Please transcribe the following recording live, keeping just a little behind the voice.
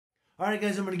All right,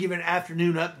 guys, I'm going to give you an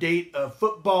afternoon update of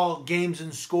football games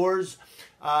and scores.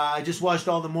 I just watched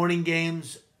all the morning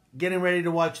games, getting ready to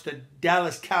watch the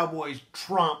Dallas Cowboys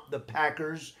trump the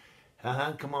Packers.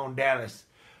 Come on, Dallas.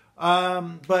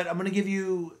 But I'm going to give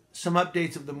you some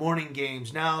updates of the morning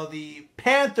games. Now, the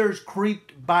Panthers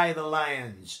creeped by the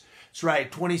Lions. That's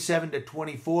right,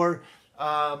 27-24.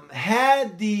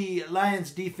 Had the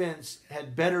Lions defense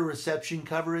had better reception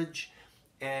coverage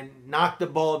and knocked the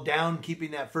ball down,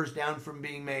 keeping that first down from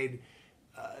being made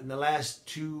in the last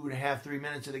 2.5, 3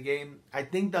 minutes of the game, I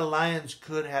think the Lions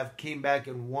could have came back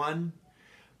and won,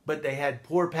 but they had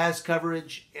poor pass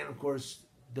coverage, and of course,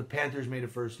 the Panthers made a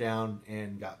first down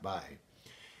and got by.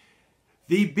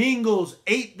 The Bengals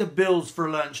ate the Bills for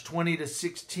lunch,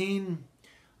 20-16.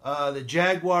 The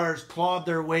Jaguars clawed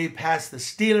their way past the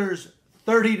Steelers,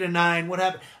 30-9. What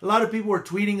happened? A lot of people were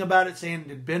tweeting about it, saying,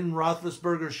 did Ben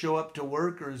Roethlisberger show up to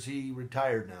work, or is he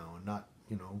retired now? And not,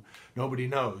 nobody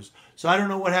knows. So I don't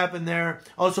know what happened there.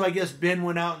 Also, I guess Ben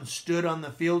went out and stood on the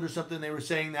field or something. They were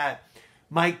saying that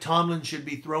Mike Tomlin should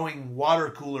be throwing water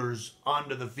coolers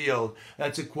onto the field.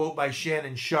 That's a quote by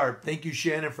Shannon Sharp. Thank you,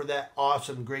 Shannon, for that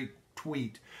awesome, great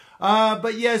tweet.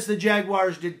 But yes, the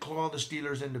Jaguars did claw the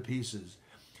Steelers into pieces.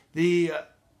 The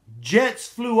Jets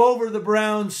flew over the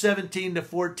Browns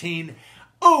 17-14.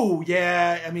 Oh,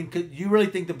 yeah. I mean, could you really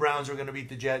think the Browns were going to beat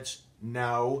the Jets?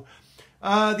 No.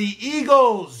 The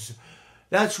Eagles,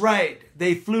 that's right.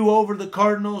 They flew over the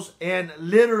Cardinals and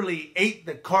literally ate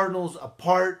the Cardinals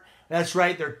apart. That's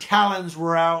right. Their talons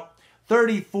were out.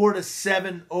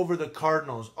 34-7 over the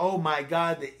Cardinals. Oh, my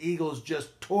God. The Eagles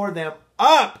just tore them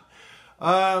up.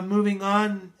 Moving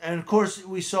on. And, of course,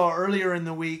 we saw earlier in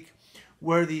the week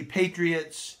where the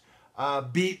Patriots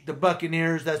beat the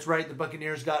Buccaneers. That's right, the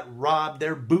Buccaneers got robbed.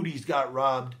 Their booties got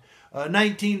robbed.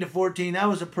 19-14. That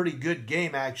was a pretty good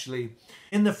game, actually.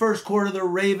 In the first quarter, the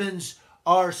Ravens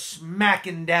are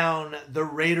smacking down the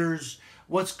Raiders.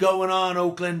 What's going on,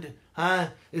 Oakland?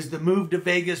 Is the move to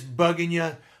Vegas bugging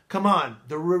you? Come on.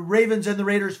 The Ravens and the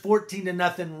Raiders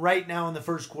 14-0 right now in the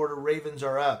first quarter. Ravens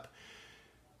are up.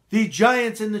 The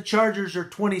Giants and the Chargers are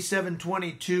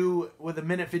 27-22 with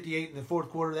 1:58 in the fourth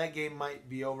quarter. That game might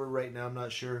be over right now. I'm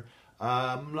not sure.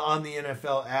 On the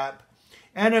NFL app.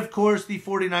 And, of course, the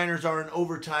 49ers are in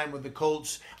overtime with the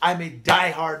Colts. I'm a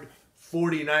diehard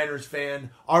 49ers fan.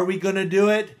 Are we going to do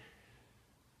it?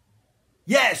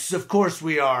 Yes, of course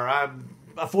we are. I'm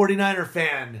a 49er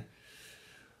fan.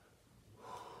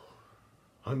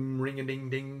 Hum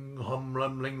ring-a-ding-ding, hum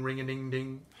rumbling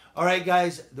ring-a-ding-ding. All right,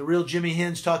 guys, the real Jimmy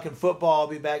Hens talking football. I'll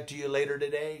be back to you later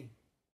today.